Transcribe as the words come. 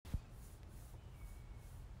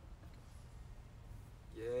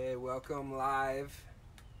welcome live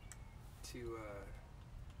to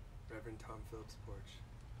Reverend Tom Phillips' porch.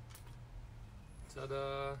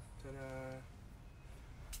 Ta-da! Ta-da!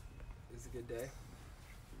 Is it a good day?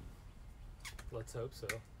 Let's hope so.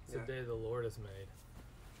 It's Yeah. the day the Lord has made.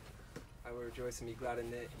 I will rejoice and be glad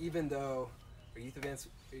in it, even though our youth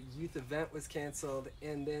event was canceled,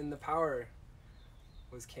 and then the power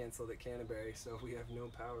was canceled at Canterbury, so we have no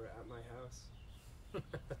power at my house.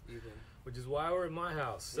 Even. Which is why we're at my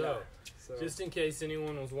house. So, just in case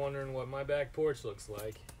anyone was wondering what my back porch looks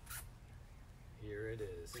like, here it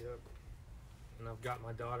is. Yep. And I've got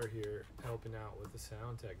my daughter here helping out with the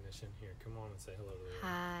sound technician. Here, come on and say hello to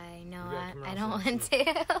her. Hi. No, You got I don't want commercials.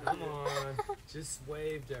 to. Come on. Just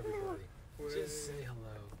wave to everybody. Wave. Just say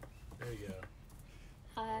hello. There you go.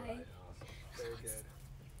 Hi. All right, awesome.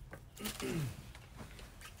 Very good.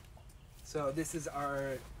 So this is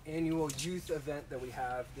our annual youth event that we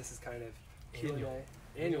have. This is kind of Q&A.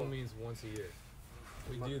 Annual means once a year.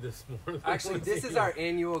 We do this more than Actually, once this a is year. our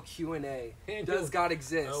annual Q&A. Does God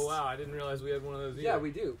exist? Oh, wow. I didn't realize we had one of those either. Yeah,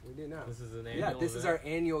 we do. We do now. This is an annual this is event? our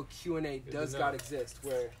annual Q&A. Good Does to God know. exist?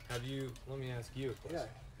 Where Have you, let me ask you a question.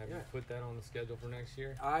 Yeah, Have yeah. you put that on the schedule for next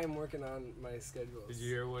year? I am working on my schedules. Did you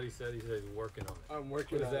hear what he said? He said he's working on it. I'm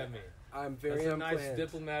working What does on that it. mean? I'm very That's a unplanned. nice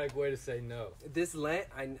diplomatic way to say no. This Lent,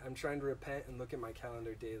 I'm trying to repent and look at my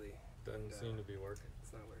calendar daily. Doesn't And, seem to be working.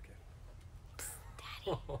 It's not working.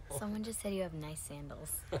 Someone just said you have nice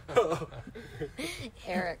sandals. Oh,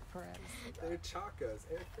 Eric Perez. they're Chacos.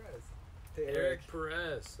 Eric Perez. Hey, Eric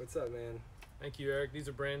Perez. What's up, man? Thank you, Eric. These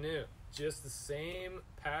are brand new. Just the same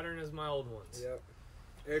pattern as my old ones. Yep.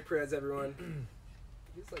 Eric Perez, everyone.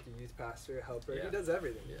 He's like a youth pastor, a helper. Yeah. He does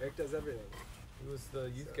everything. Yeah. Eric does everything. He was the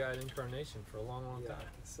youth So- guide incarnation for a long, long Yeah. time.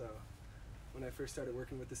 So when I first started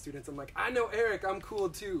working with the students, I'm like, I know Eric. I'm cool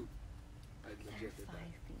too. I legit did that.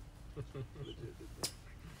 Legit did that.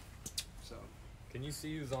 So, Can you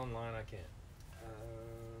see who's online? I can't.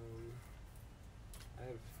 I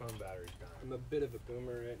have. Phone battery's dying. I'm a bit of a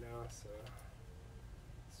boomer right now, so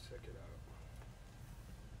let's check it out.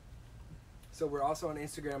 So we're also on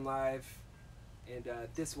Instagram Live, and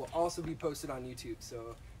this will also be posted on YouTube.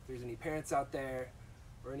 So if there's any parents out there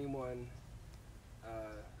or anyone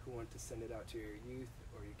who want to send it out to your youth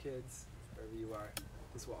or your kids, wherever you are,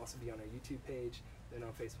 this will also be on our YouTube page, then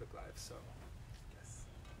on Facebook Live. So, yes.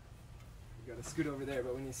 You gotta scoot over there,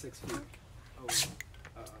 but we need 6 feet. Oh, I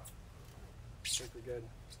think we're good.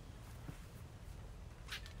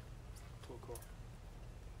 Cool.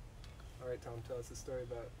 All right, Tom, tell us a story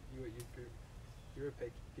about you at youth group. You were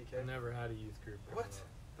a PK. I never had a youth group. growing What? up.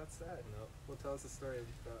 That's sad. No. Well, tell us a story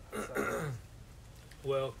about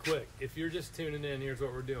Well, quick, if you're just tuning in, here's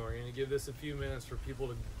what we're doing. We're going to give this a few minutes for people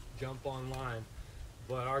to jump online.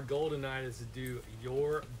 But our goal tonight is to do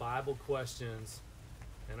your Bible questions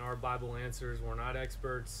and our Bible answers. We're not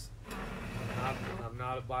experts. I'm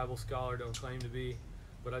not a Bible scholar, don't claim to be.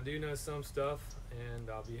 But I do know some stuff, and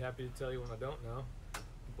I'll be happy to tell you when I don't know.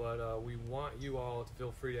 But we want you all to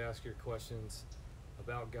feel free to ask your questions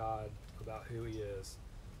about God, about who He is,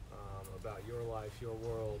 about your life, your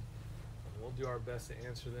world. And we'll do our best to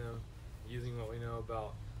answer them using what we know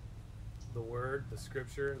about the Word, the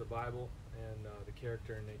Scripture, the Bible, and the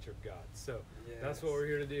character and nature of God. So that's what we're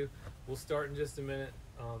here to do. We'll start in just a minute.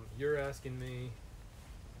 You're asking me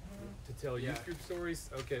to tell youth group stories?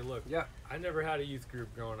 Okay, look. Yeah. I never had a youth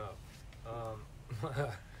group growing up.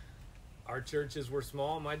 Our churches were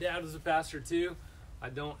small. My dad was a pastor too. I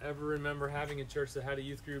don't ever remember having a church that had a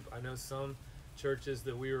youth group. I know some churches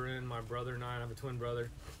that we were in, my brother and I have a twin brother.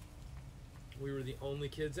 We were the only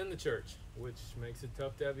kids in the church, which makes it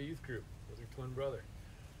tough to have a youth group with your twin brother.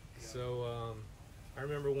 Yeah. So I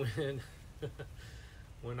remember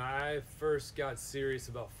when I first got serious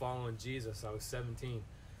about following Jesus, I was 17.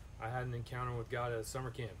 I had an encounter with God at a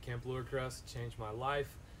summer camp, Camp Crest, changed my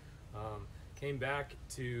life. Came back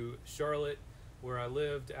to Charlotte, where I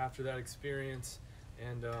lived after that experience,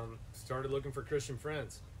 and started looking for Christian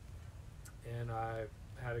friends. And I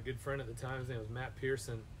had a good friend at the time. His name was Matt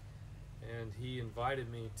Pearson, and he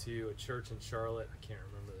invited me to a church in Charlotte. I can't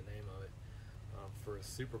remember the name of it, for a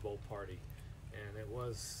Super Bowl party, and it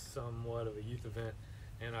was somewhat of a youth event.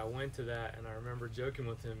 And I went to that, and I remember joking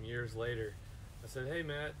with him years later. I said, "Hey,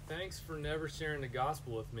 Matt, thanks for never sharing the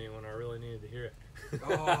gospel with me when I really needed to hear it."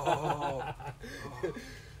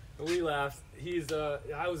 We laughed.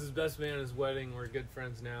 I was his best man at his wedding. We're good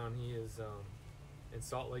friends now, and he is in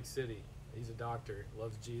Salt Lake City. He's a doctor,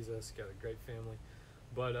 loves Jesus, got a great family.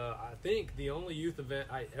 But I think the only youth event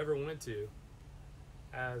I ever went to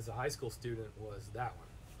as a high school student was that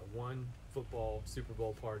one, a football Super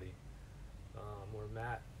Bowl party, where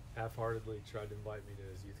Matt half-heartedly tried to invite me to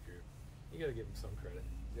his youth group. You got to give him some credit.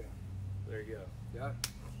 Yeah. There you go. Yeah.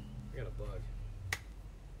 I got a bug.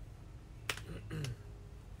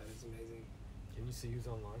 That is amazing. Can you see who's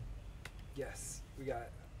online? Yes. We got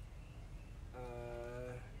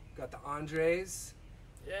the Andres.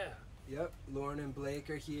 Yeah. Yep. Lauren and Blake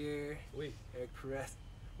are here. Sweet. Eric Perez.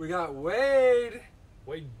 We got Wade.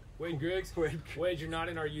 Wade Griggs. Wade, you're not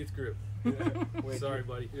in our youth group. Yeah. Wade, Sorry,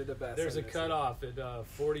 buddy. You're the best. There's I a miss cutoff at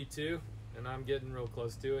 42, and I'm getting real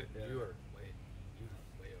close to it. Yeah. You are way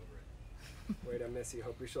over it. you. Wade, I miss you.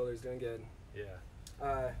 Hope your shoulder's doing good.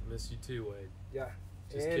 Yeah. Miss you too, Wade. Yeah.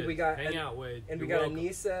 Just and kidding. we got Hang out, Wade. And You're we got welcome.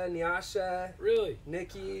 Anissa, Nyasha, Really?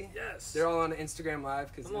 Nikki. Yes. They're all on Instagram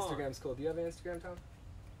Live because Come on. Instagram's cool. Do you have an Instagram, Tom?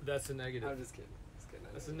 That's a negative. I'm just kidding.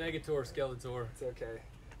 I That's know. a negator, Skeletor. It's okay.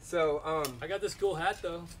 So, I got this cool hat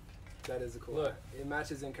though. that is a cool Look. hat. It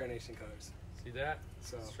matches Incarnation colors. See that?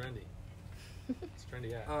 So, It's trendy. It's a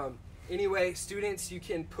trendy hat. anyway, students, you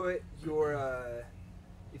can put your,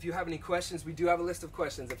 if you have any questions, we do have a list of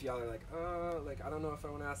questions. If y'all are like, I don't know if I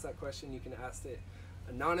want to ask that question, you can ask it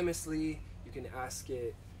anonymously. You can ask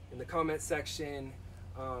it in the comment section.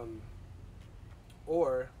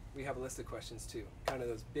 Or we have a list of questions too. Kind of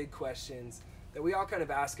those big questions that we all kind of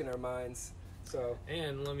ask in our minds. So,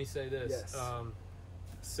 And let me say this. Yes.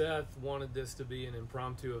 Seth wanted this to be an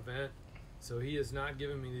impromptu event, so he has not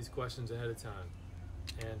given me these questions ahead of time.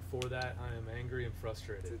 And for that, I am angry and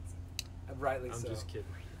frustrated. rightly I'm so. just kidding.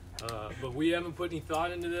 But we haven't put any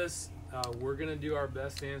thought into this. We're going to do our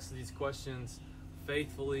best to answer these questions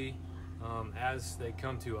faithfully as they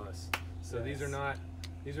come to us. So Yes.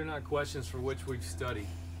 these are not questions for which we've studied.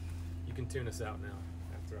 You can tune us out now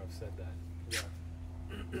after I've said that. Yeah.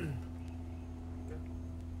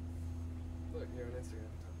 Look, you're on Instagram.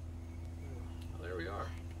 Oh, there we are.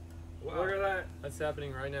 Wow. Look at that. That's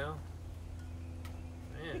happening right now.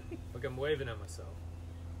 Man, look, I'm waving at myself.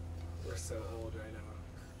 We're so old right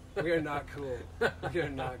now. We are not cool. We are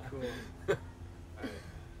not cool. Alright.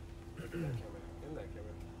 Look at that camera. In that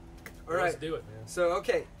camera. Alright. Let's do it, man. So,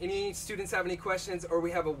 okay. Any students have any questions, or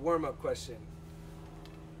we have a warm-up question?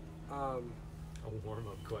 A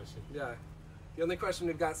warm-up question. Yeah. The only question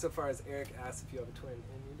we've got so far is Eric asked if you have a twin,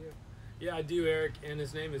 and you do. Yeah, I do, Eric, and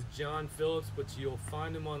his name is John Phillips, but you'll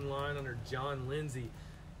find him online under John Lindsay,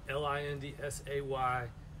 Lindsay.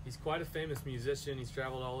 He's quite a famous musician. He's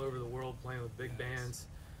traveled all over the world playing with big bands.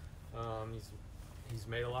 He's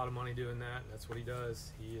made a lot of money doing that, and that's what he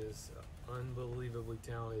does. He is unbelievably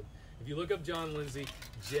talented. If you look up John Lindsay,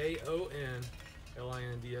 JonLindsay,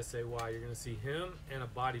 you're going to see him and a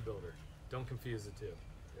bodybuilder. Don't confuse the two.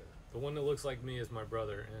 Yeah. The one that looks like me is my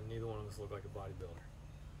brother, and neither one of us look like a bodybuilder.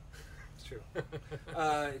 It's true.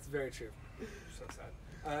 It's very true. So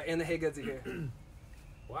sad. And the Hey Goods are here.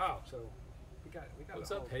 Wow. So we got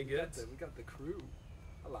What's a up, Hey Goods? We got the crew.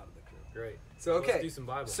 A lot of the crew. Great. So okay. Let's do some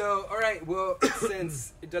Bible. So all right. Well,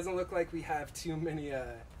 since it doesn't look like we have too many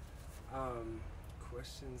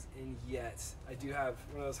questions in yet, I do have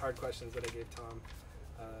one of those hard questions that I gave Tom,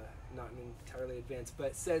 not entirely advanced, but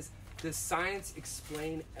it says, "Does science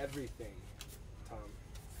explain everything?" Tom.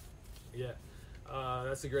 Yeah,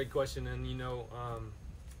 that's a great question, and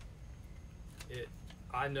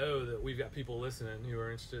I know that we've got people listening who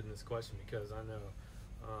are interested in this question because I know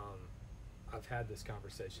I've had this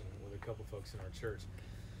conversation with a couple folks in our church.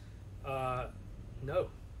 No,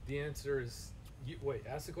 the answer is wait.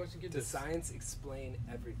 Ask the question again. Does science explain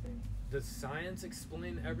everything? Does science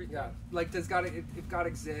explain everything? Yeah. Like, does God? If God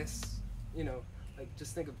exists, like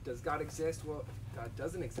just think of, does God exist? Well, if God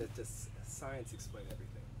doesn't exist, does science explain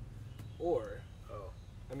everything? Or,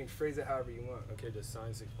 phrase it however you want. Okay, does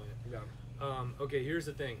science explain it? Yeah. Okay, here's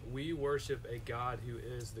the thing. We worship a God who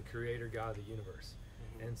is the creator God of the universe.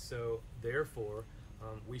 Mm-hmm. And so, therefore,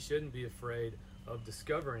 we shouldn't be afraid of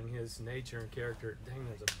discovering his nature and character. Dang,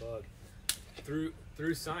 there's a bug.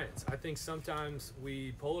 Through science. I think sometimes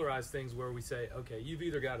we polarize things where we say, okay, you've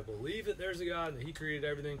either got to believe that there's a God and that he created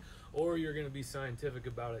everything, or you're going to be scientific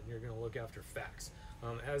about it and you're going to look after facts.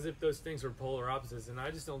 As if those things are polar opposites, and I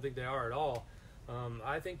just don't think they are at all.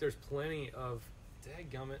 I think there's plenty of...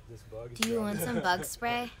 Dadgummit, this bug is Do you driving want me. some bug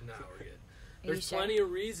spray? No, we're good. Are There's you sure? plenty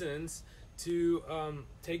of reasons to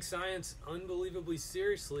take science unbelievably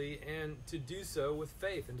seriously and to do so with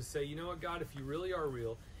faith and to say, you know what, God, if you really are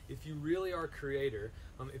real, if you really are creator,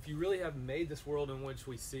 if you really have made this world in which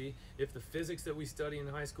we see, if the physics that we study in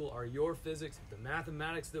high school are your physics, if the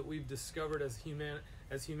mathematics that we've discovered as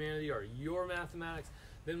humanity are your mathematics,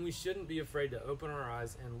 then we shouldn't be afraid to open our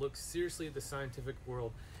eyes and look seriously at the scientific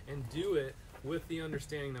world and do it with the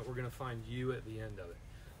understanding that we're going to find you at the end of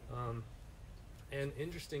it. And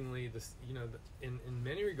interestingly, this, in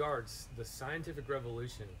many regards, the scientific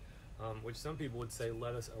revolution, which some people would say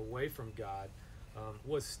led us away from God,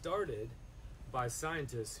 was started by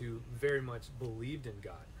scientists who very much believed in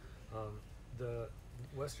God. The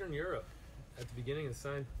Western Europe, at the beginning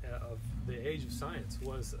of the age of science,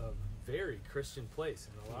 was a very Christian place,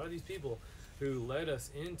 and a lot of these people who led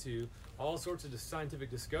us into all sorts of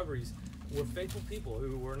scientific discoveries were faithful people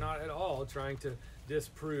who were not at all trying to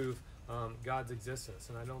disprove God's existence.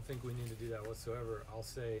 And I don't think we need to do that whatsoever. I'll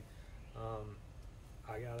say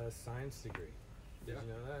I got a science degree. Did you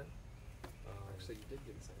know that? Actually, you did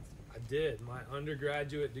get a science degree. I did. My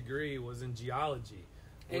undergraduate degree was in geology.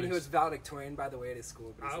 And he was valedictorian, by the way, at his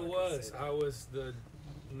school. But I was the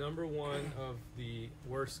number one of the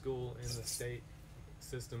worst school in the state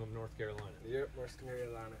system of North Carolina. Yep, North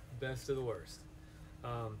Carolina. Best of the worst.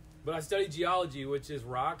 But I studied geology, which is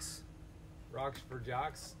rocks for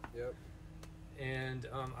jocks. Yep. And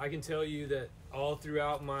I can tell you that all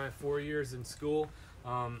throughout my 4 years in school,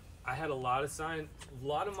 I had a lot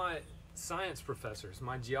of my science professors,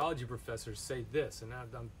 my geology professors, say this, and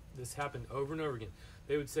this happened over and over again.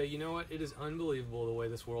 They would say, you know what, it is unbelievable the way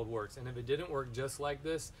this world works, and if it didn't work just like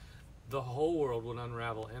this, the whole world would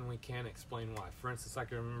unravel, and we can't explain why. For instance, I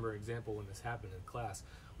can remember an example when this happened in class.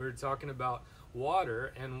 We were talking about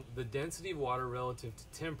water and the density of water relative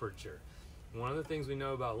to temperature. One of the things we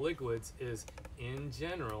know about liquids is, in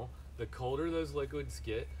general, the colder those liquids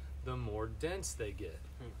get, the more dense they get.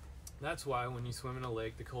 That's why when you swim in a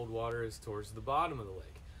lake, the cold water is towards the bottom of the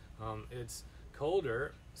lake. It's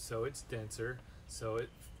colder, so it's denser, so it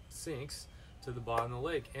sinks to the bottom of the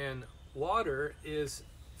lake. And water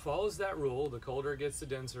follows that rule. The colder it gets, the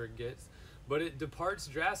denser it gets. But it departs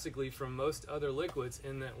drastically from most other liquids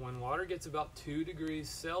in that when water gets about 2 degrees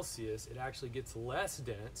Celsius, it actually gets less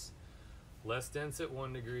dense at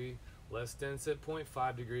 1 degree, less dense at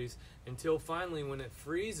 0.5 degrees, until finally when it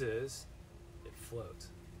freezes, it floats.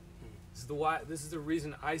 This is the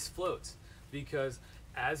reason ice floats, because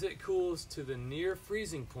as it cools to the near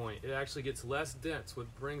freezing point, it actually gets less dense, which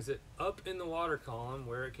brings it up in the water column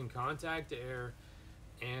where it can contact air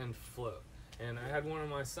and float. And I had one of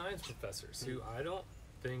my science professors, who I don't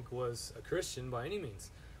think was a Christian by any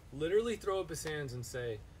means, literally throw up his hands and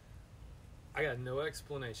say, I got no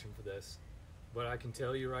explanation for this, but I can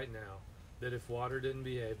tell you right now that if water didn't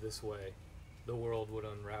behave this way, the world would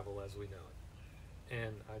unravel as we know it.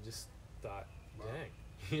 And I just thought,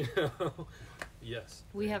 dang, Yes.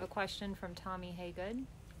 We have a question from Tommy Haygood.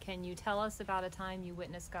 Can you tell us about a time you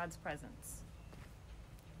witnessed God's presence?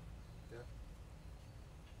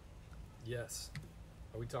 Yes.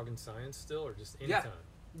 Are we talking science still, or just any time?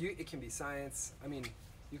 It can be science. I mean,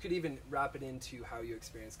 you could even wrap it into how you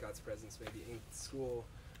experienced God's presence, maybe in school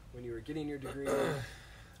when you were getting your degree.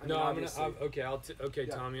 Tommy,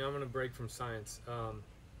 I'm gonna break from science,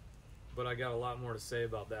 but I got a lot more to say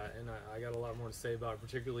about that, and I got a lot more to say about it,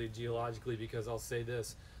 particularly geologically, because I'll say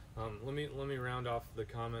this. Let me round off the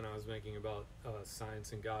comment I was making about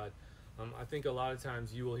science and God. I think a lot of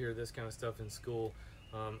times you will hear this kind of stuff in school.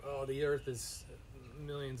 The Earth is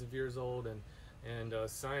millions of years old, and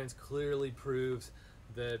science clearly proves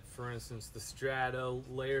that, for instance, the strata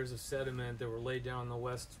layers of sediment that were laid down in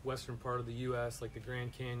the western part of the U.S., like the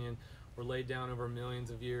Grand Canyon, were laid down over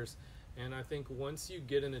millions of years. And I think once you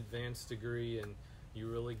get an advanced degree and you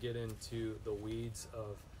really get into the weeds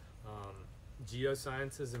of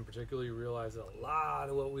geosciences, and particularly you realize that a lot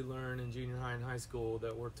of what we learn in junior high and high school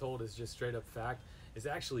that we're told is just straight up fact is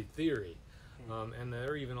actually theory. And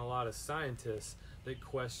there are even a lot of scientists that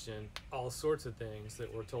question all sorts of things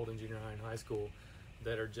that we're told in junior high and high school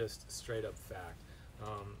that are just straight up fact.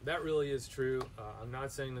 That really is true. I'm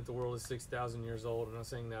not saying that the world is 6,000 years old. I'm not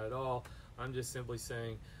saying that at all. I'm just simply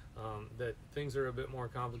saying that things are a bit more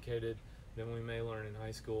complicated than we may learn in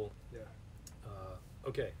high school. Yeah.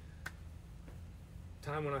 Okay.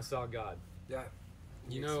 Time when I saw God. Yeah.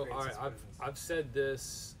 I've said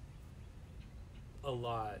this a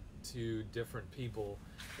lot to different people.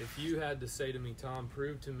 If you had to say to me, Tom,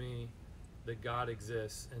 prove to me that God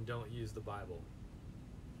exists and don't use the Bible,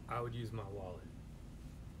 I would use my wallet.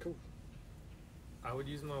 Cool. I would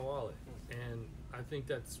use my wallet. And I think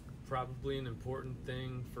that's probably an important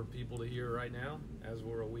thing for people to hear right now, as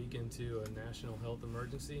we're a week into a national health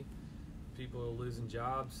emergency. People are losing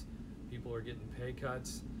jobs. People are getting pay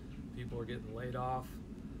cuts. People are getting laid off,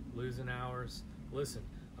 losing hours. Listen,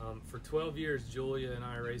 for 12 years, Julia and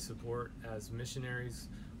I raised support as missionaries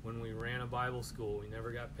when we ran a Bible school. We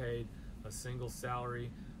never got paid a single salary,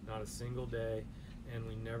 not a single day, and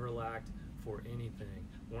we never lacked for anything.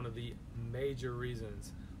 One of the major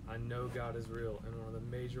reasons I know God is real, and one of the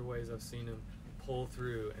major ways I've seen Him pull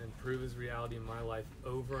through and prove his reality in my life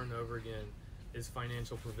over and over again is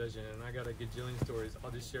financial provision. And I got a gajillion stories.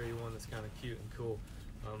 I'll just share you one that's kind of cute and cool.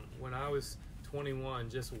 When I was 21,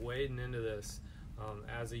 just wading into this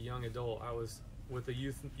as a young adult, I was with the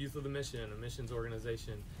Youth of the Mission, a missions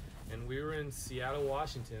organization, and we were in Seattle,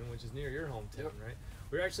 Washington, which is near your hometown, Yep. right?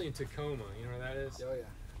 We were actually in Tacoma. You know where that is? Oh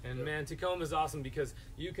yeah. And Yep. man, Tacoma is awesome because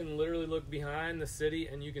you can literally look behind the city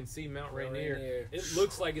and you can see Mount Rainier. Rainier. It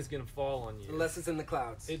looks like it's going to fall on you. Unless it's in the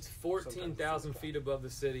clouds. It's 14,000 feet above the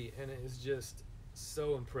city, and it is just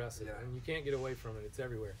so impressive. Yeah. And you can't get away from it. It's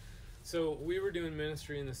everywhere. So we were doing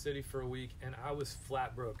ministry in the city for a week, and I was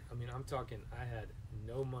flat broke. I mean, I'm talking, I had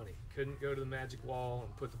no money. Couldn't go to the magic wall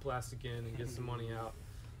and put the plastic in and get some money out.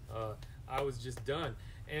 I was just done.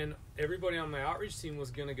 And everybody on my outreach team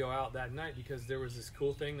was going to go out that night because there was this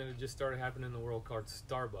cool thing that had just started happening in the world called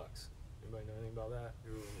Starbucks. Anybody know anything about that?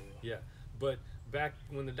 Ooh. Yeah. But back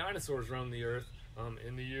when the dinosaurs roamed the earth,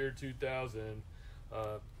 in the year 2000,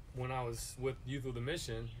 when I was with Youth of the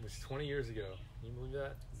Mission, which is 20 years ago. Can you believe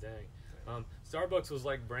that? Dang. Starbucks was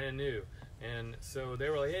like brand new. And so they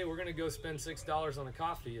were like, hey, we're going to go spend $6 on a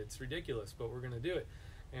coffee. It's ridiculous, but we're going to do it.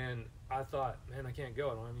 And I thought, man, I can't go.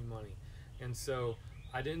 I don't have any money. And so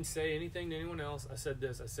I didn't say anything to anyone else. I said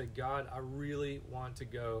this. I said, God, I really want to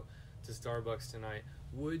go to Starbucks tonight.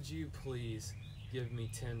 Would you please give me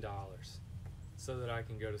 $10 so that I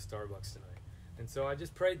can go to Starbucks tonight? And so I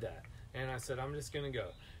just prayed that. And I said, I'm just going to go.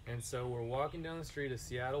 And so we're walking down the street of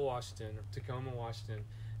Seattle, Washington, or Tacoma, Washington,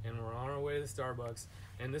 and we're on our way to the Starbucks.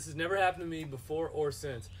 And this has never happened to me before or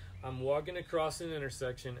since. I'm walking across an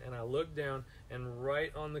intersection, and I look down, and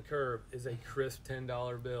right on the curb is a crisp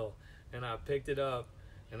 $10 bill. And I picked it up,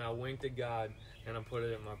 and I winked at God, and I put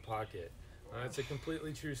it in my pocket. It's a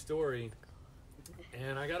completely true story,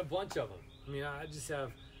 and I got a bunch of them. I mean, I just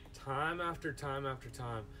have time after time after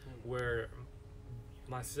time where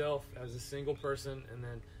myself as a single person and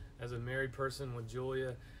then as a married person with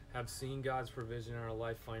Julia have seen God's provision in our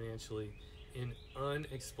life financially in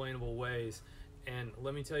unexplainable ways. And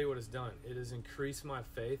let me tell you what it's done. It has increased my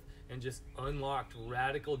faith and just unlocked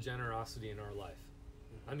radical generosity in our life.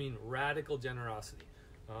 I mean, radical generosity.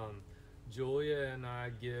 Julia and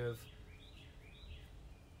I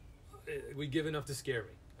we give enough to scare me.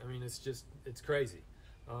 I mean, it's crazy.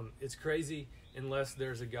 It's crazy unless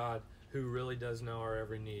there's a God who really does know our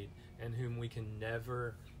every need and whom we can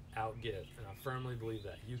never outgive. And I firmly believe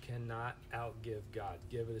that. You cannot outgive God.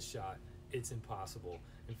 Give it a shot. It's impossible.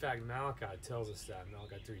 In fact, Malachi tells us that,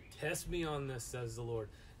 Malachi 3. Test me on this, says the Lord,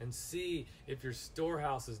 and see if your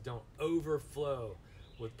storehouses don't overflow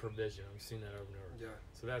with provision. I've seen that over and over. Yeah.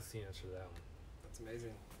 So that's the answer to that one. That's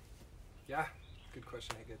amazing. Yeah. Good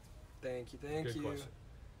question, Higgett. Thank you. Good question.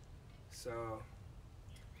 So,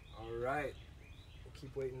 all right. We'll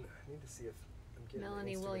keep waiting. I need to see if I'm getting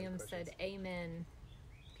Melanie Instagram Williams questions. said, "Amen."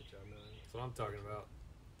 Good job, Melanie. That's what I'm talking about.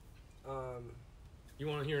 Um, You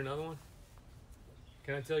want to hear another one?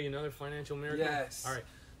 Can I tell you another financial miracle? Yes. All right.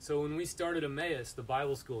 So when we started Emmaus, the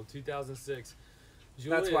Bible school, in 2006,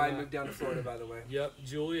 Julia that's why I and moved down to Florida, by the way. Yep.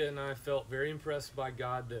 Julia and I felt very impressed by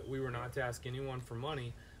God that we were not to ask anyone for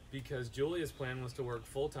money because Julia's plan was to work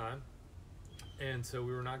full-time. And so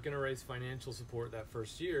we were not going to raise financial support that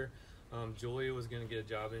first year. Julia was going to get a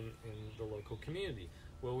job in the local community.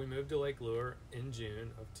 Well, we moved to Lake Lure in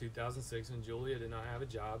June of 2006, and Julia did not have a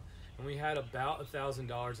job. And we had about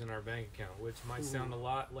 $1,000 in our bank account, which might sound a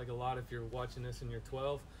lot if you're watching this and you're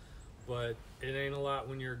 12, but it ain't a lot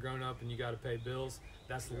when you're grown up and you got to pay bills.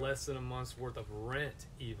 That's less than a month's worth of rent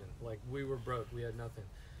even. Like, we were broke. We had nothing.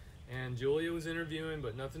 And Julia was interviewing,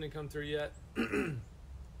 but nothing had come through yet.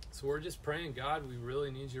 So we're just praying, God, we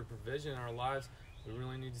really need your provision in our lives. We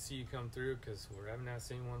really need to see you come through because we haven't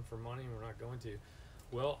asked anyone for money and we're not going to.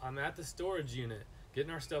 Well, I'm at the storage unit,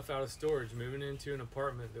 getting our stuff out of storage, moving into an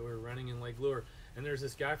apartment that we're renting in Lake Lure. And there's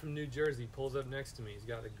this guy from New Jersey pulls up next to me. He's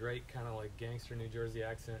got a great kind of like gangster New Jersey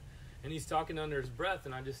accent. And he's talking under his breath,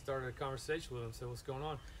 and I just started a conversation with him. So what's going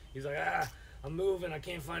on? He's like, I'm moving. I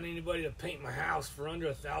can't find anybody to paint my house for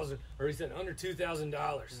under $1,000, or he said under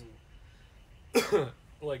 $2,000.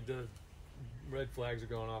 Like the red flags are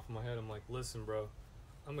going off in my head. I'm like, listen, bro,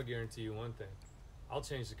 I'm gonna guarantee you one thing. I'll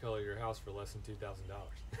change the color of your house for less than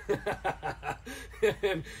 $2,000.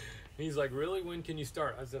 And he's like, really? When can you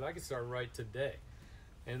start? I said, I can start right today.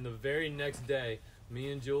 And the very next day,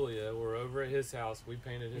 me and Julia were over at his house. We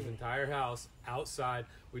painted his entire house outside.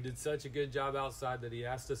 We did such a good job outside that he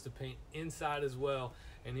asked us to paint inside as well.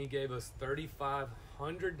 And he gave us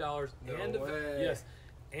 $3,500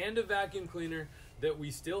 and a vacuum cleaner that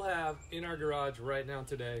we still have in our garage right now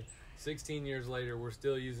today. 16 years later, we're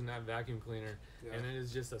still using that vacuum cleaner, Yeah. and it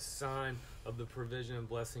is just a sign of the provision and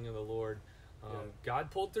blessing of the Lord. Yeah.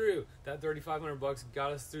 God pulled through. That $3,500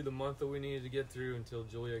 got us through the month that we needed to get through until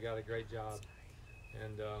Julia got a great job.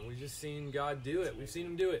 And we've just seen God do it. We've seen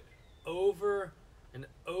him do it over and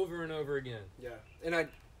over and over again. Yeah, and I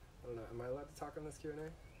don't know, am I allowed to talk on this Q&A?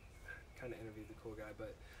 Kind of interviewed the cool guy,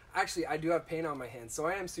 but actually I do have paint on my hands, so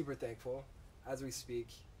I am super thankful as we speak.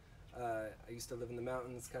 I used to live in the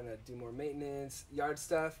mountains, kind of do more maintenance, yard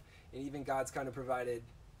stuff, and even God's kind of provided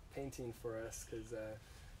painting for us, because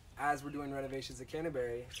as we're doing renovations at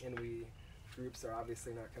Canterbury, and groups are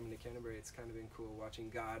obviously not coming to Canterbury, it's kind of been cool watching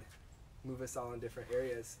God move us all in different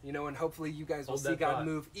areas, you know, and hopefully you guys will Hold see that God thought.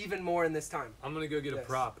 move even more in this time. I'm going to go get a Yes.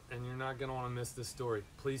 prop, and you're not going to want to miss this story.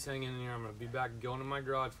 Please hang in here. I'm going to be back, go into my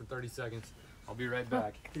garage for 30 seconds. I'll be right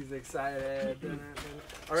back. He's excited.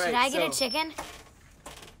 All right, Should I get so, a chicken?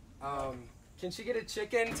 Can she get a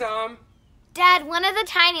chicken, Tom? Dad, one of the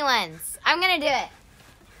tiny ones. I'm gonna do it.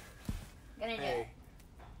 Gonna do it. Hey.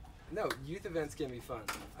 No, youth events can be fun.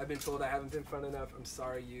 I've been told I haven't been fun enough. I'm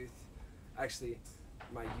sorry, youth. Actually,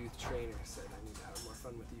 my youth trainer said I need to have more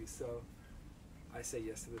fun with you, so I say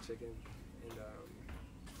yes to the chicken. And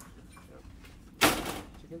yeah.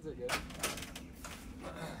 Chickens are good.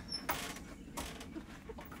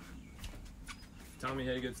 Tommy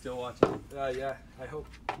Hagood's still watching. Yeah, I hope.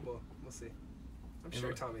 Well, we'll see. I'm sure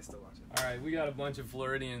Anyway. Tommy's still watching. All right, we got a bunch of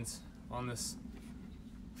Floridians on this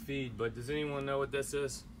feed, but does anyone know what this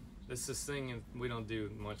is? This is thing, and we don't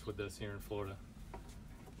do much with this here in Florida.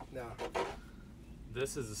 No.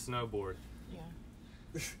 This is a snowboard.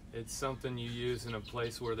 Yeah. It's something you use in a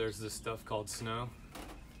place where there's this stuff called snow.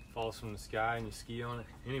 Falls from the sky and you ski on it.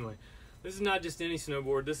 Anyway, this is not just any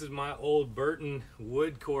snowboard. This is my old Burton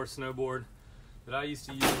wood core snowboard that I used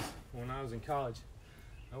to use when I was in college.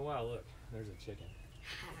 Oh wow, look, there's a chicken.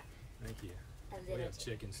 Thank you. We have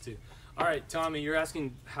chickens too. All right, Tommy, you're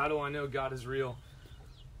asking, how do I know God is real?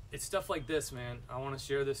 It's stuff like this, man. I want to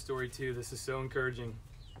share this story too. This is so encouraging.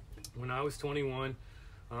 When I was 21,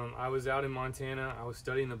 I was out in Montana. I was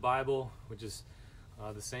studying the Bible, which is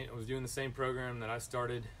the same. I was doing the same program that I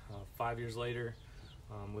started 5 years later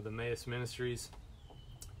with Emmaus Ministries,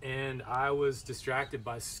 and I was distracted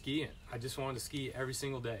by skiing. I just wanted to ski every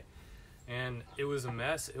single day, and it was a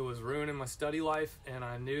mess. It was ruining my study life, and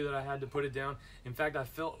I knew that I had to put it down. In fact, I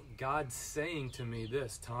felt God saying to me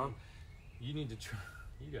this, Tom, you need to try.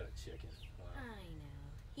 You got a chicken. Wow.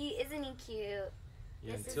 I know. Isn't he cute?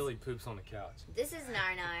 Yeah, This until he poops on the couch. This is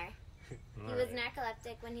Narnar. He All was right.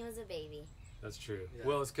 narcoleptic when he was a baby. That's true. Yeah.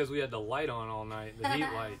 Well, it's because we had the light on all night, the heat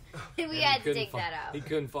light. We and had to couldn't take that He out.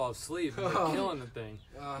 couldn't fall asleep. We were Oh. killing the thing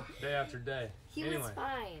Uh, day after day. He anyway. was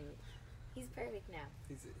fine. He's perfect now.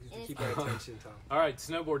 he's And to it's keep our attention, Tom. All right,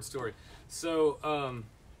 snowboard story. So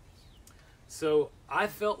I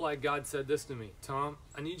felt like God said this to me, Tom,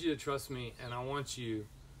 I need you to trust me, and I want you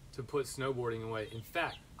to put snowboarding away. In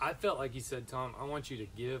fact, I felt like he said, Tom, I want you to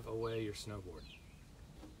give away your snowboard.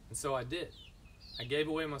 And so I did. I gave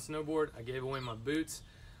away my snowboard. I gave away my boots.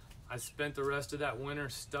 I spent the rest of that winter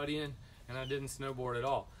studying, and I didn't snowboard at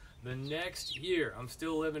all. The next year, I'm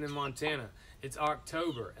still living in Montana. It's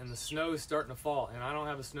October, and the snow is starting to fall, and I don't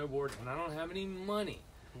have a snowboard, and I don't have any money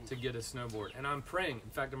to get a snowboard. And I'm praying. In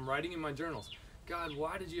fact, I'm writing in my journals, God,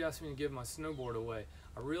 why did you ask me to give my snowboard away?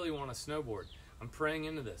 I really want a snowboard. I'm praying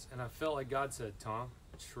into this, and I felt like God said, Tom,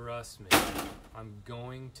 trust me. I'm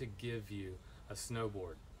going to give you a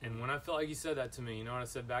snowboard. And when I felt like he said that to me, you know what I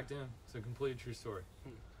said back to him? It's a completely true story.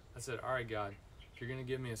 I said, all right, God, if you're going to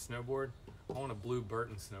give me a snowboard, I want a blue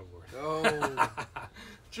Burton snowboard. Oh.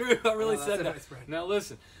 True, I really Oh, that's said a that. nice friend. Now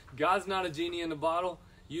listen, God's not a genie in the bottle.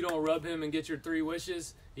 You don't rub him and get your 3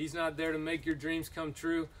 wishes. He's not there to make your dreams come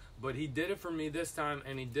true. But he did it for me this time,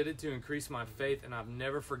 and he did it to increase my faith, and I've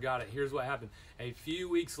never forgot it. Here's what happened. A few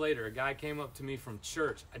weeks later, a guy came up to me from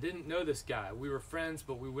church. I didn't know this guy. We were friends,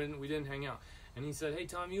 but we didn't hang out. And he said, hey,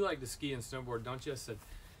 Tom, you like to ski and snowboard, don't you? I said,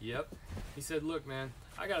 yep. He said, look, man,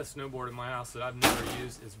 I got a snowboard in my house that I've never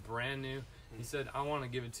used. It's brand new. He said, I want to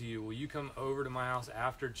give it to you. Will you come over to my house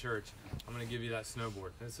after church? I'm going to give you that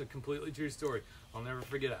snowboard. And it's a completely true story. I'll never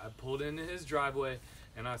forget it. I pulled into his driveway,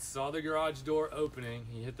 and I saw the garage door opening.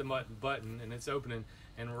 He hit the button, and it's opening.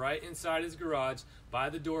 And right inside his garage, by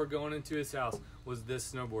the door going into his house, was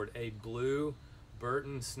this snowboard. A blue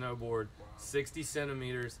Burton snowboard, 60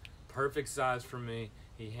 centimeters, perfect size for me.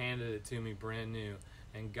 He handed it to me brand new.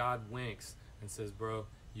 And God winks and says, bro,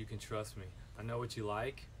 you can trust me. I know what you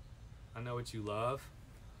like. I know what you love.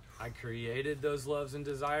 I created those loves and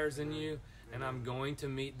desires in you, and I'm going to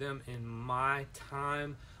meet them in my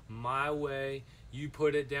time, my way. You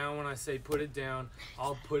put it down when I say put it down.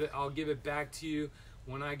 I'll give it back to you.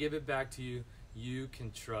 When I give it back to you, you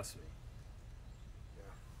can trust me.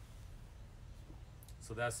 Yeah.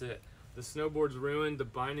 So that's it. The snowboard's ruined. The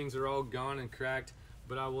bindings are all gone and cracked,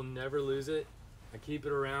 but I will never lose it. I keep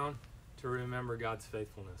it around to remember God's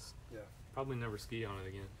faithfulness. Yeah. Probably never ski on it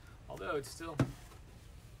again. Although it's still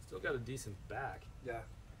got a decent back. Yeah.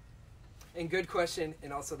 And good question,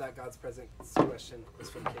 and also that God's presence question was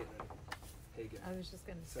from Caitlin Hagan. I was just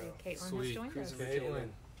going to say, So, Caitlin has sweet. joined us. Cruising with Caitlin. Caitlin.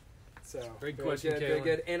 So Great very question, good, very Caitlin.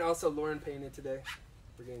 good. And also Lauren painted today.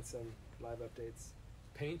 We're getting some live updates.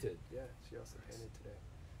 Painted. Yeah, she also painted today.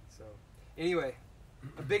 So anyway,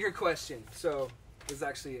 a bigger question. So this is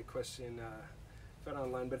actually a question found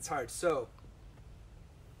online, but it's hard. So,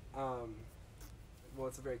 well,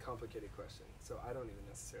 it's a very complicated question. So I don't even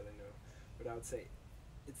necessarily know, but I would say,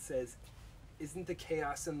 it says, isn't the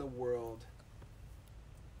chaos in the world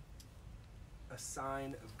a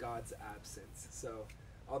sign of God's absence? So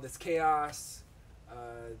all this chaos,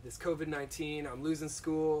 this COVID-19, I'm losing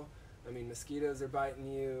school, I mean, mosquitoes are biting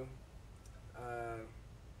you,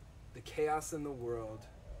 the chaos in the world,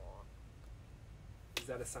 is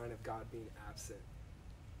that a sign of God being absent?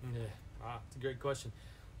 Yeah, it's a great question.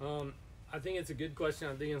 I think it's a good question.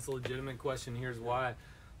 I think it's a legitimate question. Here's why.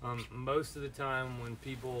 Most of the time when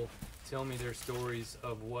people tell me their stories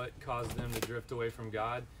of what caused them to drift away from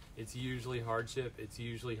God, it's usually hardship, it's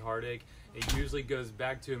usually heartache. It usually goes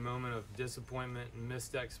back to a moment of disappointment,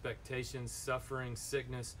 missed expectations, suffering,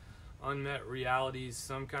 sickness, unmet realities,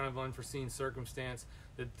 some kind of unforeseen circumstance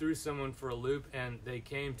that threw someone for a loop, and they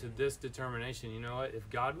came to this determination: you know what, if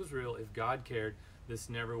God was real, if God cared, this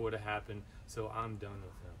never would have happened, so I'm done with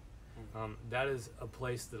him. That is a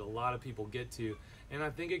place that a lot of people get to, and I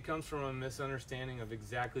think it comes from a misunderstanding of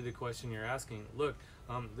exactly the question you're asking. Look,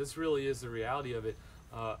 this really is the reality of it.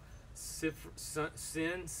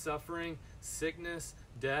 Sin, suffering, sickness,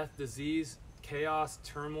 death, disease, chaos,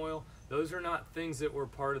 turmoil, those are not things that were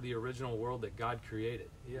part of the original world that God created.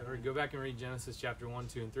 Go back and read Genesis chapter 1,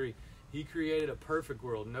 2, and 3. He created a perfect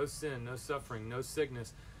world, no sin, no suffering, no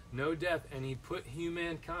sickness, no death, and he put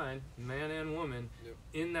humankind, man and woman,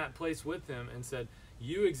 in that place with him and said,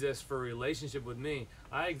 you exist for a relationship with me,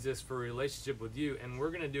 I exist for a relationship with you, and we're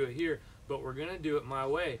going to do it here, but we're going to do it my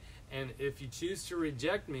way. And if you choose to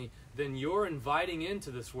reject me, then you're inviting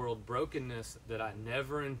into this world brokenness that I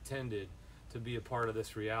never intended to be a part of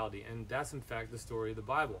this reality. And that's in fact the story of the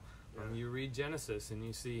Bible. You read Genesis and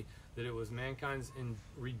you see that it was mankind's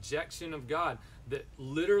rejection of God that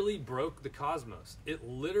literally broke the cosmos. It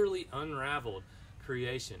literally unraveled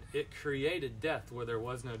creation. It created death where there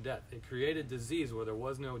was no death. It created disease where there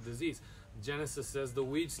was no disease. Genesis says the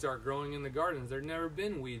weeds start growing in the gardens. There'd never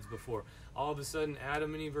been weeds before. All of a sudden,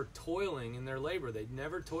 Adam and Eve are toiling in their labor. They'd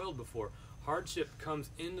never toiled before. Hardship comes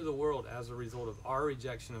into the world as a result of our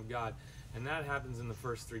rejection of God, and that happens in the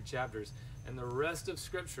first 3 chapters. And the rest of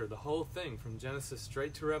Scripture, the whole thing, from Genesis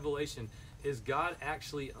straight to Revelation, is God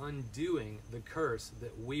actually undoing the curse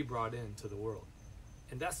that we brought into the world.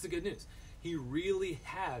 And that's the good news. He really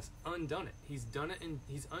has undone it. He's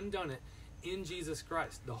undone it in Jesus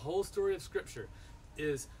Christ. The whole story of Scripture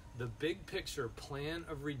is the big picture plan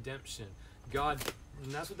of redemption. God,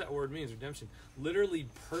 and that's what that word means, redemption, literally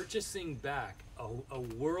purchasing back a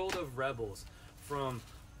world of rebels from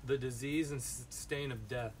the disease and stain of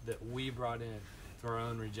death that we brought in through our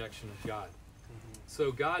own rejection of God.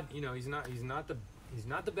 So God, he's not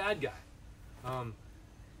the bad guy.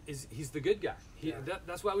 He's the good guy.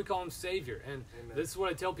 That's why we call him Savior. And Amen. This is what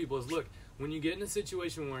I tell people is, look, when you get in a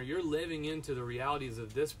situation where you're living into the realities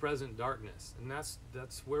of this present darkness, and that's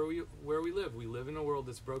where we live. We live in a world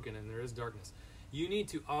that's broken and there is darkness. You need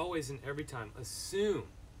to always and every time assume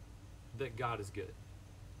that God is good.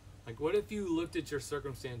 Like, what if you looked at your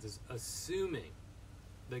circumstances assuming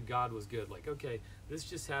that God was good? Like, okay, this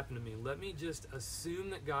just happened to me. Let me just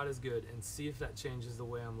assume that God is good and see if that changes the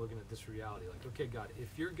way I'm looking at this reality. Like, okay, God, if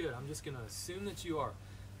you're good, I'm just going to assume that you are.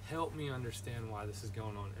 Help me understand why this is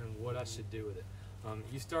going on and what I should do with it.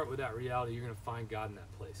 You start with that reality, you're going to find God in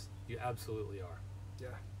that place. You absolutely are. Yeah.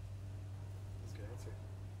 That's a good answer.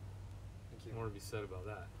 Thank you. More to be said about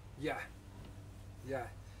that. Yeah.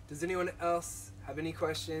 Does anyone else have any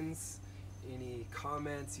questions? Any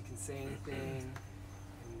comments? You can say anything.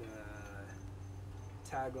 And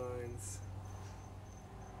taglines.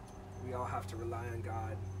 We all have to rely on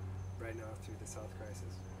God right now through this health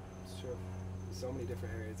crisis. It's true. There's so many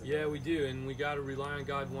different areas. Yeah, we do, and we got to rely on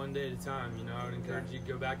God one day at a time. I would encourage you to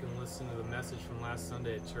go back and listen to the message from last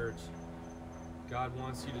Sunday at church. God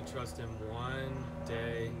wants you to trust Him one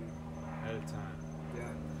day at a time.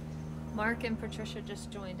 Yeah. Mark and Patricia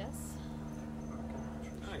just joined us.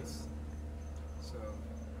 Nice. So,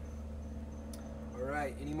 all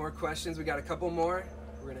right. Any more questions? We got a couple more.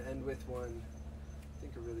 We're gonna end with one. I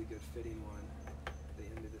think a really good fitting one at the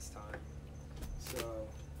end of this time. So,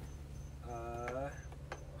 well,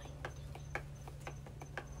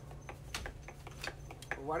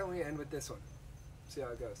 why don't we end with this one? See how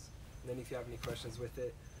it goes. And then if you have any questions with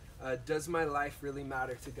it. Does my life really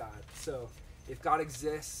matter to God? So, if God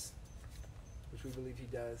exists, which we believe he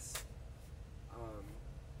does,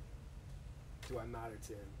 do I matter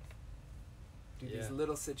to him? Do these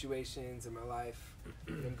little situations in my life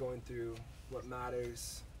that I'm going through, what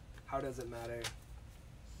matters? How does it matter?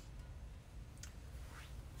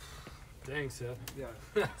 Dang, Seth.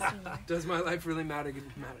 Yeah. Does my life really matter to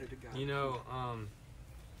God? You know,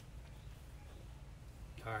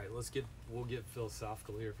 all right, we'll get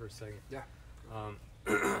philosophical here for a second. Yeah.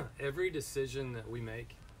 Every decision that we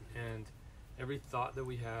make and every thought that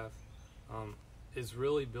we have is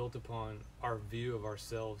really built upon our view of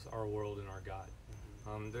ourselves, our world, and our God.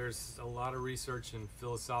 There's a lot of research and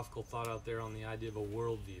philosophical thought out there on the idea of a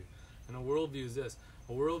worldview. And a worldview is this.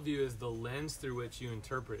 A worldview is the lens through which you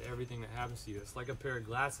interpret everything that happens to you. It's like a pair of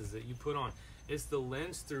glasses that you put on. It's the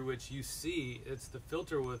lens through which you see. It's the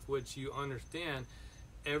filter with which you understand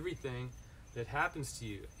everything that happens to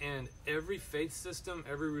you. And every faith system,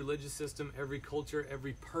 every religious system, every culture,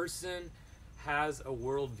 every person has a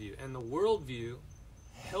worldview. And the worldview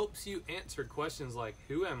helps you answer questions like,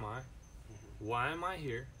 who am I? Why am I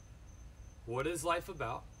here? What is life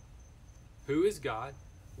about? Who is God?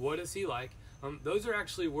 What is he like? Those are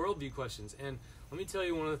actually worldview questions. And let me tell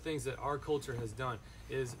you, one of the things that our culture has done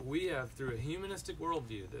is we have, through a humanistic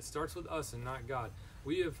worldview that starts with us and not God,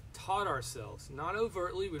 we have taught ourselves, not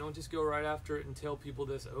overtly, we don't just go right after it and tell people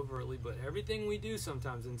this overtly, but everything we do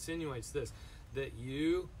sometimes insinuates this, that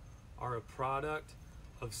you are a product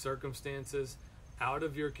of circumstances out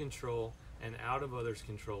of your control and out of others'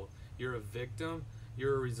 control. You're a victim.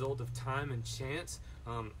 You're a result of time and chance.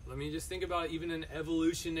 Let me just think about even an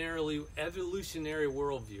evolutionary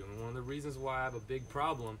worldview. And one of the reasons why I have a big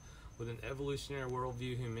problem with an evolutionary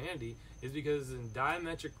worldview humanity is because it's in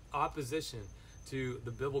diametric opposition to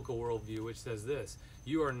the biblical worldview, which says this: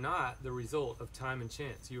 you are not the result of time and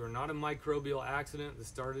chance. You are not a microbial accident that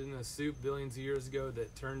started in a soup billions of years ago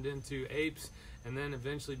that turned into apes and then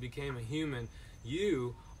eventually became a human.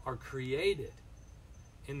 You are created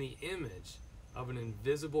in the image of an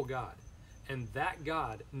invisible God, and that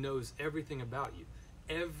God knows everything about you.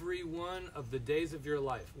 Every one of the days of your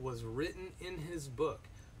life was written in his book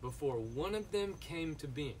before one of them came to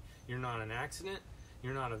being. You're not an accident.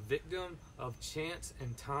 You're not a victim of chance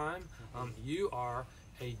and time. You are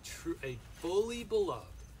a fully beloved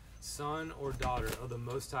son or daughter of the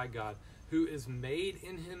Most High God, who is made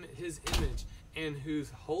in his image and whose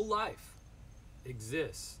whole life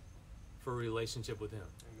exists for a relationship with him.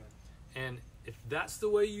 Amen. And if that's the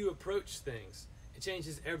way you approach things, it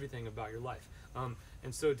changes everything about your life.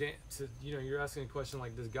 And so, Dan, you're asking a question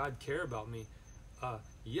like, does God care about me?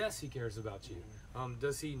 Yes, he cares about you.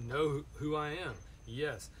 Does he know who I am?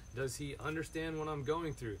 Yes. Does he understand what I'm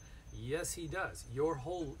going through? Yes, he does.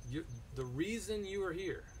 The reason you are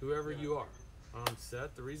here, whoever you are,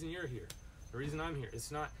 Seth, the reason you're here, the reason I'm here,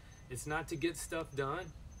 it's not to get stuff done.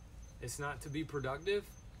 It's not to be productive.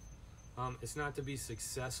 It's not to be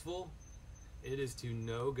successful. It is to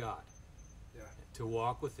know God, to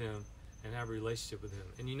walk with him and have a relationship with him.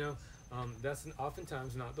 And that's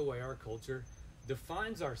oftentimes not the way our culture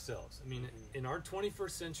defines ourselves. I mean, in our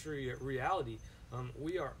 21st century reality,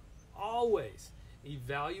 we are always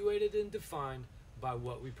evaluated and defined by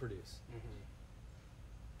what we produce.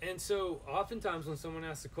 And so oftentimes when someone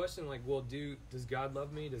asks a question like, well, does God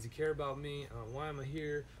love me? Does he care about me? Why am I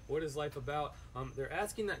here? What is life about? They're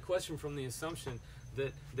asking that question from the assumption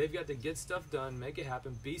that they've got to get stuff done, make it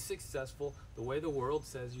happen, be successful the way the world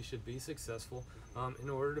says you should be successful in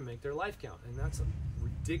order to make their life count. And that's a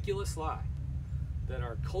ridiculous lie that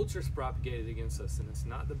our culture's propagated against us, and it's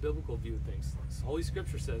not the biblical view of things. Holy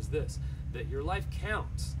Scripture says this, that your life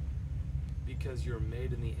counts because you're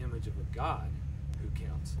made in the image of a God who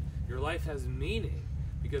counts. Your life has meaning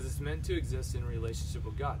because it's meant to exist in a relationship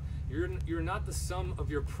with God. You're not the sum of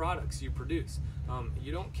your products you produce.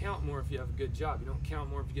 You don't count more if you have a good job. You don't count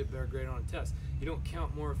more if you get a better grade on a test. You don't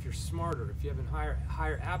count more if you're smarter, if you have a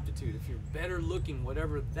higher aptitude, if you're better looking,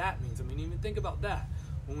 whatever that means. I mean, even think about that.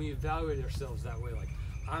 When we evaluate ourselves that way, like,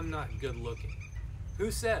 I'm not good looking.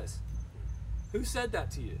 Who said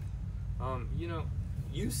that to you?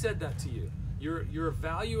 You said that to you. You're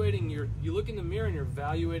evaluating you look in the mirror and you're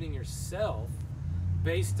evaluating yourself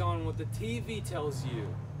based on what the TV tells you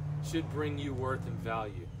should bring you worth and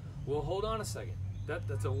value. Well, hold on a second.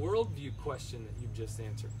 That's a worldview question that you've just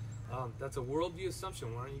answered. That's a worldview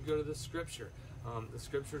assumption. Why don't you go to the scripture? The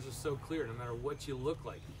scriptures are so clear. No matter what you look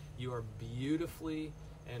like, you are beautifully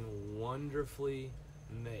and wonderfully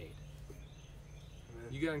made. Amen.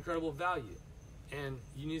 You got incredible value, and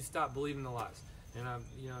you need to stop believing the lies. And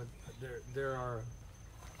there are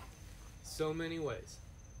so many ways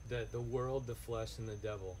that the world, the flesh, and the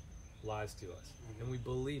devil lies to us, and we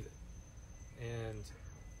believe it. And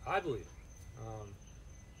I believe it.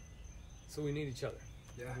 So we need each other.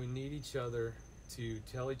 Yeah. We need each other to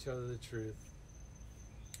tell each other the truth,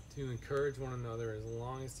 to encourage one another as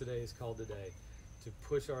long as today is called today, to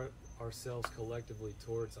push ourselves collectively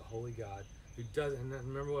towards a holy God who doesn't, and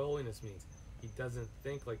remember what holiness means. He doesn't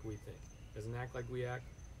think like we think. Doesn't act like we act.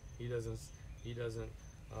 He doesn't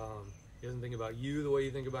think about you the way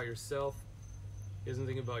you think about yourself. He doesn't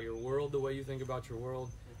think about your world the way you think about your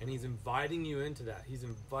world. And he's inviting you into that. He's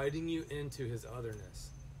inviting you into his otherness.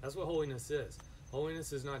 That's what holiness is.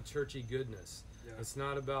 Holiness is not churchy goodness. Yeah. It's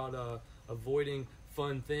not about avoiding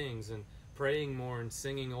fun things and praying more and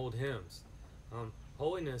singing old hymns.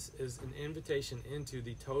 Holiness is an invitation into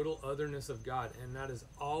the total otherness of God, and that is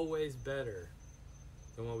always better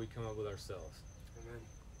than what we come up with ourselves. Amen.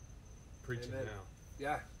 Preaching Amen. now.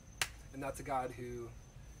 Yeah. And that's a God who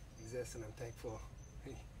exists, and I'm thankful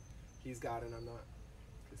he's God and I'm not,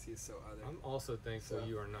 because he's so other. I'm also thankful So,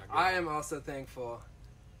 you are not God. I am also thankful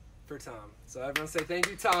for Tom. So everyone say thank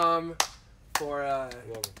you, Tom, for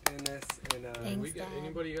Welcome. in this. And Thanks, Dad.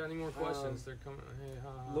 Anybody got any more questions? They're coming. Hey,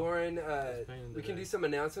 ha. Lauren, Just paying we can today. do some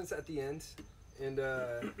announcements at the end. And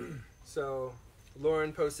so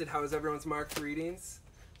Lauren posted, how is everyone's Mark readings?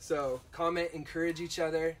 So comment, encourage each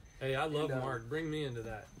other. Hey, I love and, Mark. Bring me into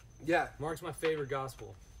that. Yeah. Mark's my favorite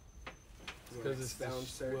gospel. You wanna Because it's expound,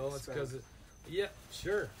 sir? well, it's Expound. because it. Yeah,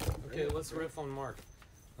 sure. Okay, Right, let's right. riff on Mark.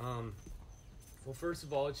 Well, first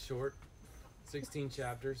of all, it's short, 16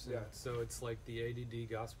 chapters. and Yeah. So it's like the ADD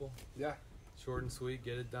gospel. Yeah. Short and sweet.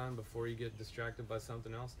 Get it done before you get distracted by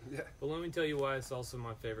something else. Yeah. But let me tell you why it's also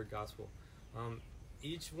my favorite gospel.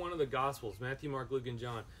 Each one of the gospels, Matthew, Mark, Luke, and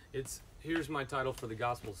John, here's my title for the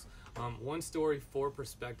gospels. One story, four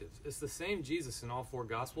perspectives. It's the same Jesus in all four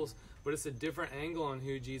gospels, but it's a different angle on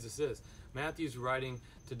who Jesus is. Matthew's writing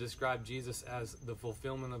to describe Jesus as the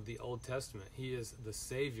fulfillment of the Old Testament. He is the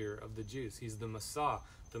Savior of the Jews. He's the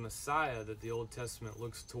Messiah that the Old Testament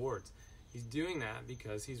looks towards. He's doing that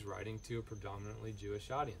because he's writing to a predominantly Jewish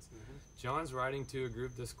audience. John's writing to a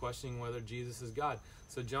group that's questioning whether Jesus is God.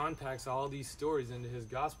 So John packs all these stories into his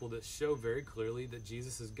gospel that show very clearly that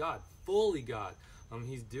Jesus is God, fully God.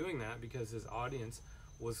 He's doing that because his audience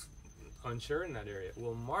was unsure in that area.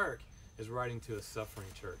 Well, Mark is writing to a suffering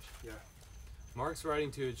church. Yeah. Mark's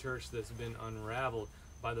writing to a church that's been unraveled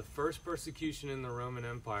by the first persecution in the Roman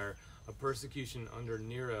Empire, a persecution under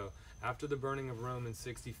Nero. After the burning of Rome in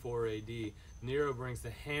 64 AD, Nero brings the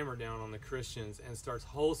hammer down on the Christians and starts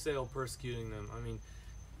wholesale persecuting them. I mean,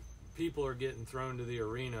 people are getting thrown to the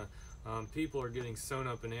arena. People are getting sewn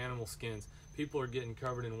up in animal skins. People are getting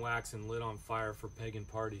covered in wax and lit on fire for pagan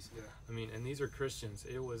parties. Yeah. I mean, and these are Christians.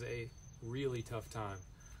 It was a really tough time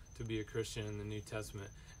to be a Christian in the New Testament.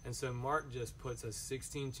 And so Mark just puts a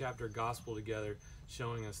 16-chapter gospel together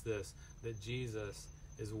showing us this, that Jesus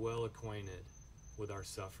is well acquainted with our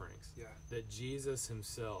sufferings. Yeah. That Jesus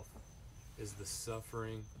himself is the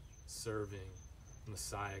suffering, serving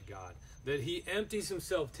Messiah God. That he empties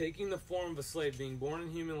himself, taking the form of a slave, being born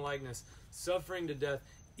in human likeness, suffering to death,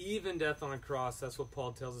 even death on a cross. That's what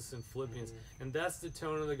Paul tells us in Philippians. And that's the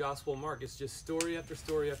tone of the Gospel of Mark. It's just story after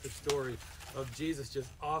story after story of Jesus just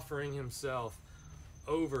offering himself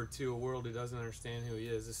over to a world who doesn't understand who he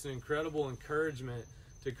is. It's an incredible encouragement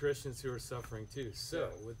to Christians who are suffering too. So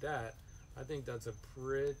with that, I think that's a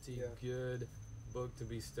pretty good book to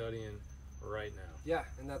be studying right now. Yeah,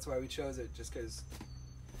 and that's why we chose it, just because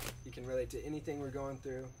you can relate to anything we're going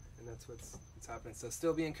through, and that's what's happening. So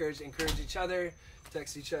still be encouraged. Encourage each other,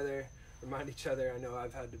 text each other, remind each other. I know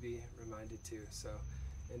I've had to be reminded too. So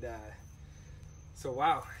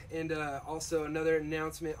wow. And also another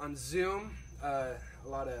announcement on Zoom. A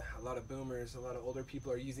lot of boomers, a lot of older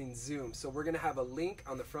people are using Zoom. So we're gonna have a link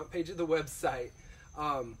on the front page of the website.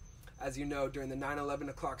 As you know, during the 9/11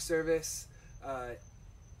 o'clock service,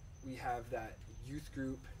 we have that youth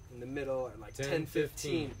group in the middle at like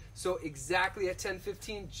 10:15. So exactly at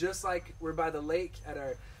 10:15, just like we're by the lake at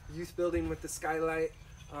our youth building with the skylight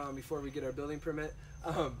before we get our building permit.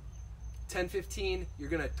 10:15, you're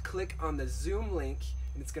gonna click on the Zoom link,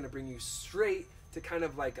 and it's gonna bring you straight to kind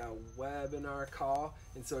of like a webinar call.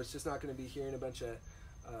 And so it's just not gonna be hearing a bunch of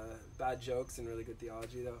bad jokes and really good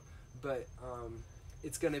theology though. But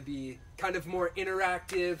it's going to be kind of more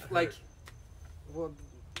interactive. Like, well,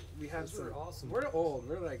 we have Those some. were awesome. We're old.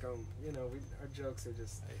 We're like, you know, our jokes are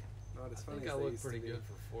just not as I funny think as I they look used pretty to be. good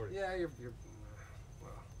for 40. Yeah, you're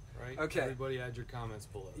well. Right? Okay. Everybody add your comments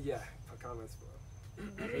below. Yeah, put comments below.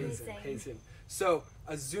 What are you Hazen, saying? Hazen. So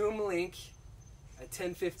a Zoom link at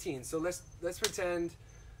 10:15. So let's pretend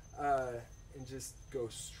and just go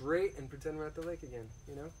straight and pretend we're at the lake again.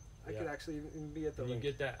 You know, I could actually even be at the And you lake.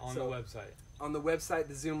 get that on the website. On the website,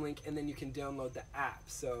 the Zoom link, and then you can download the app.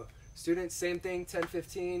 So students, same thing,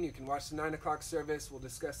 10:15. You can watch the 9 o'clock service. We'll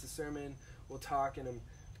discuss the sermon. We'll talk, and I'm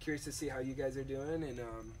curious to see how you guys are doing. And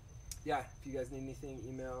yeah, if you guys need anything,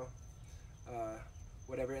 email,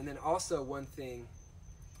 whatever. And then also one thing,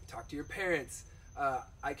 talk to your parents.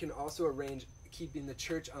 I can also arrange keeping the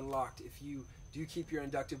church unlocked. If you do keep your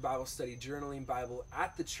inductive Bible study, journaling Bible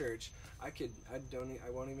at the church, I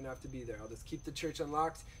won't even have to be there. I'll just keep the church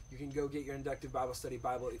unlocked. You can go get your inductive Bible study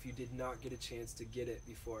Bible if you did not get a chance to get it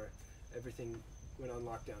before everything went on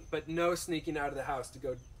lockdown. But no sneaking out of the house to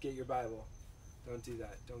go get your Bible. Don't do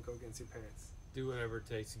that. Don't go against your parents. Do whatever it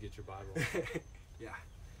takes to get your Bible. Yeah.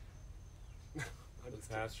 I'm The just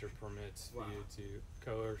kidding. pastor permits Wow. you to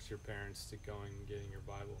coerce your parents to going and getting your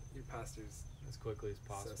Bible Your pastor's as quickly as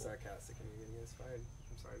possible. so sarcastic and you're getting us fired.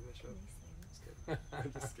 I'm sorry, Bishop. Just kidding.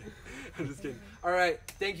 I'm just kidding. I'm just kidding. All right.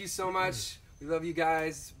 Thank you so much. We love you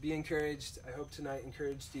guys. Be encouraged. I hope tonight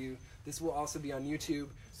encouraged you. This will also be on YouTube.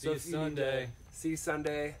 See you if you need Sunday. to see you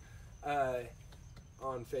Sunday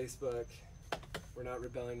on Facebook. We're not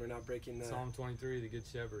rebelling. We're not breaking the. Psalm 23, the Good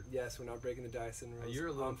Shepherd. Yes, we're not breaking the Dyson rules. You're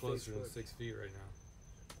a little on closer than Facebook. 6 feet right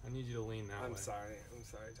now. I need you to lean that way. I'm sorry. I'm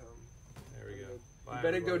sorry, Tom. There we go. You Bye,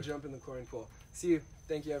 better go everybody. jump in the chlorine pool. See you.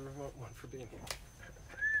 Thank you, everyone, for being here.